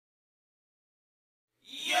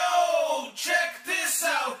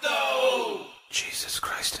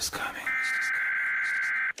Christ is coming.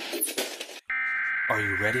 Are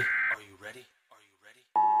you ready? Are you ready? Are you ready?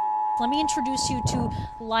 Let me introduce you to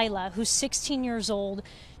Lila, who's 16 years old.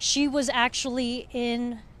 She was actually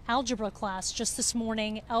in algebra class just this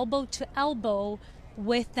morning, elbow to elbow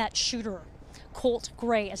with that shooter, Colt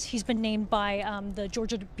Gray, as he's been named by the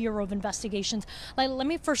Georgia Bureau of Investigations. Lila, let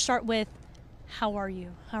me first start with, how are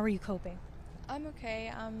you? How are you coping? I'm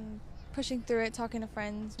okay. I'm pushing through it, talking to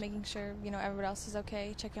friends, making sure, everyone else is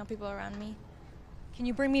okay, checking on people around me. Can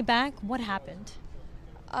you bring me back? What happened?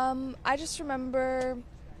 I just remember,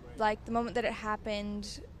 the moment that it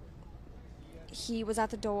happened, he was at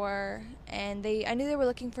the door, and I knew they were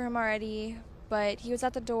looking for him already, but he was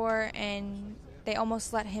at the door, and they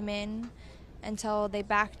almost let him in until they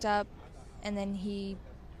backed up, and then he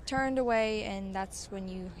turned away, and that's when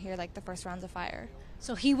you hear, the first rounds of fire.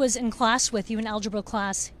 So he was in class with you, in algebra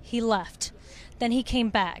class. He left. Then he came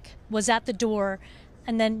back, was at the door,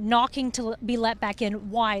 and then knocking to be let back in.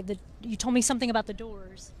 Why? You told me something about the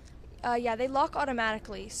doors. Yeah, they lock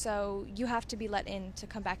automatically, so you have to be let in to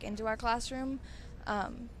come back into our classroom.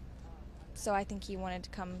 So I think he wanted to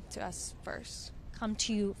come to us first. Come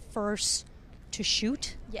to you first to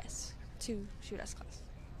shoot? Yes, to shoot us class.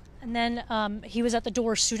 And then he was at the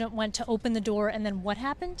door, student went to open the door, and then what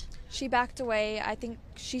happened? She backed away. I think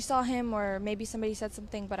she saw him, or maybe somebody said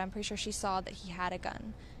something, but I'm pretty sure she saw that he had a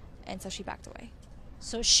gun, and so she backed away.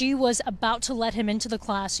 So she was about to let him into the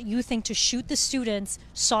class. You think to shoot the students,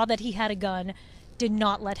 saw that he had a gun, did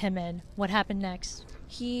not let him in. What happened next?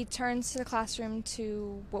 He turns to the classroom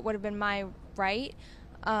to what would have been my right,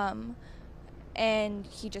 and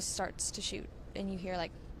he just starts to shoot, and you hear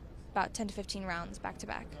about 10 to 15 rounds back to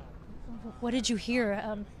back. What did you hear?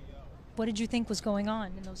 What did you think was going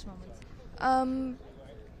on in those moments?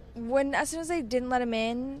 As soon as they didn't let him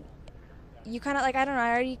in, you kind of, I don't know,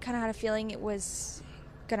 I already kind of had a feeling it was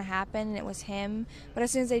going to happen and it was him. But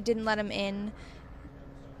as soon as they didn't let him in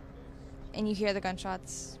and you hear the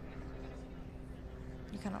gunshots,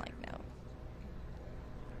 you kind of know.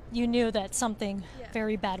 You knew that something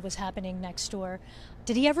very bad was happening next door.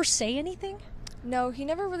 Did he ever say anything? No, he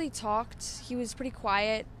never really talked. He was pretty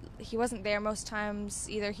quiet. He wasn't there most times.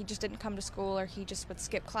 Either he just didn't come to school or he just would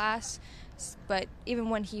skip class. But even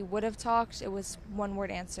when he would have talked, it was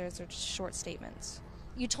one-word answers or just short statements.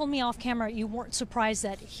 You told me off camera you weren't surprised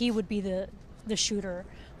that he would be the shooter.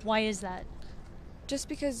 Why is that? Just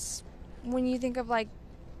because when you think of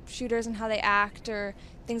shooters and how they act or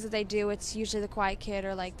things that they do, it's usually the quiet kid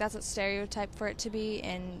or that's a stereotype for it to be,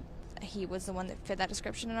 and he was the one that fit that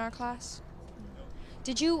description in our class.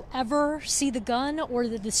 Did you ever see the gun, or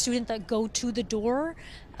did the student that go to the door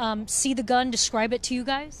see the gun, describe it to you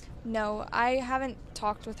guys? No, I haven't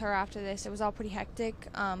talked with her after this. It was all pretty hectic,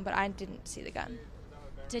 but I didn't see the gun.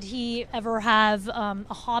 Did he ever have a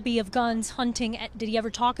hobby of guns, hunting? Did he ever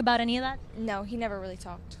talk about any of that? No, he never really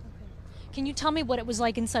talked. Can you tell me what it was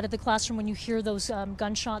like inside of the classroom when you hear those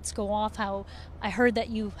gunshots go off? How I heard that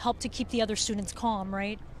you helped to keep the other students calm,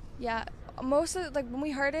 right? Yeah, most of when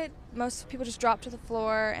we heard it, most people just dropped to the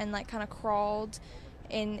floor and kind of crawled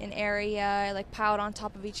in an area, piled on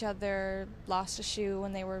top of each other, lost a shoe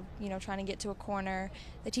when they were trying to get to a corner.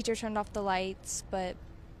 The teacher turned off the lights, but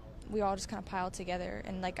we all just kind of piled together.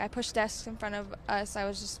 And I pushed desks in front of us. I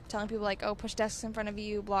was just telling people oh, push desks in front of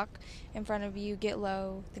you, block in front of you, get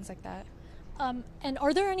low, things like that. And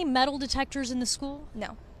are there any metal detectors in the school?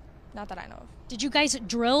 No, not that I know of. Did you guys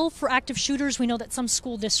drill for active shooters? We know that some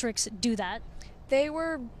school districts do that. They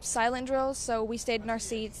were silent drills, so we stayed in our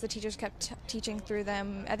seats. The teachers kept teaching through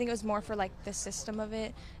them. I think it was more for the system of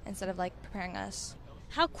it instead of preparing us.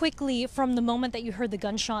 How quickly, from the moment that you heard the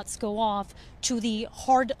gunshots go off to the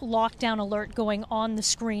hard lockdown alert going on the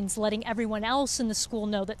screens, letting everyone else in the school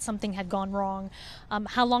know that something had gone wrong,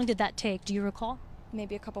 how long did that take? Do you recall?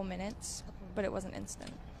 Maybe a couple minutes, but it wasn't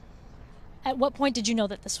instant. At what point did you know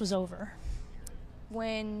that this was over?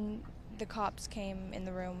 When the cops came in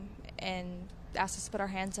the room and asked us to put our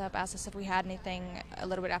hands up, asked us if we had anything. A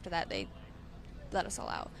little bit after that, they let us all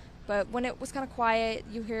out. But when it was kind of quiet,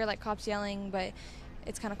 you hear cops yelling, but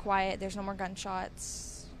it's kind of quiet. There's no more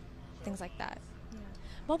gunshots, things like that. Yeah.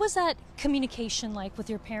 What was that communication like with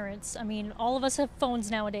your parents? I mean, all of us have phones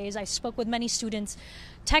nowadays. I spoke with many students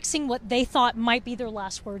texting what they thought might be their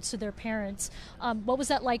last words to their parents. What was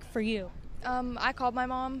that like for you? I called my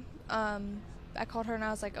mom. I called her and I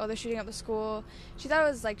was like, oh, they're shooting up the school. She thought it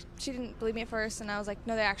was she didn't believe me at first, and I was like,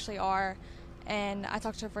 no, they actually are. And I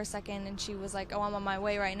talked to her for a second, and she was like, oh, I'm on my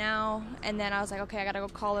way right now. And then I was like, okay, I gotta go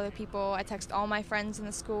call other people. I text all my friends in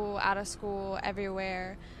the school, out of school,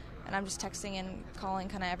 everywhere, and I'm just texting and calling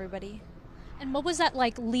kind of everybody. And what was that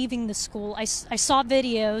like leaving the school? I saw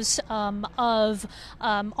videos of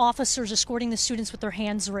officers escorting the students with their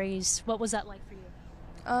hands raised. What was that like for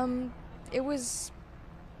you? It was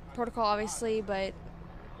protocol, obviously, but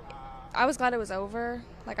I was glad it was over.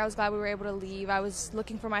 Like, I was glad we were able to leave. I was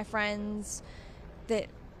looking for my friends that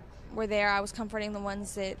were there. I was comforting the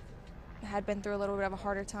ones that had been through a little bit of a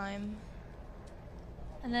harder time.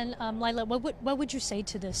 And then, Lila, what would you say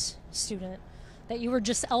to this student that you were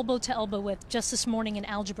just elbow to elbow with just this morning in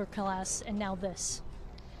algebra class, and now this?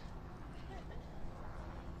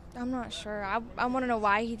 I'm not sure. I want to know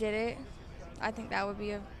why he did it. I think that would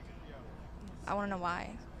be I want to know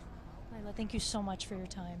why. Lila, thank you so much for your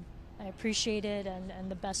time. I appreciate it,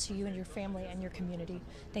 and the best to you and your family and your community.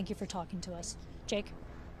 Thank you for talking to us. Jake?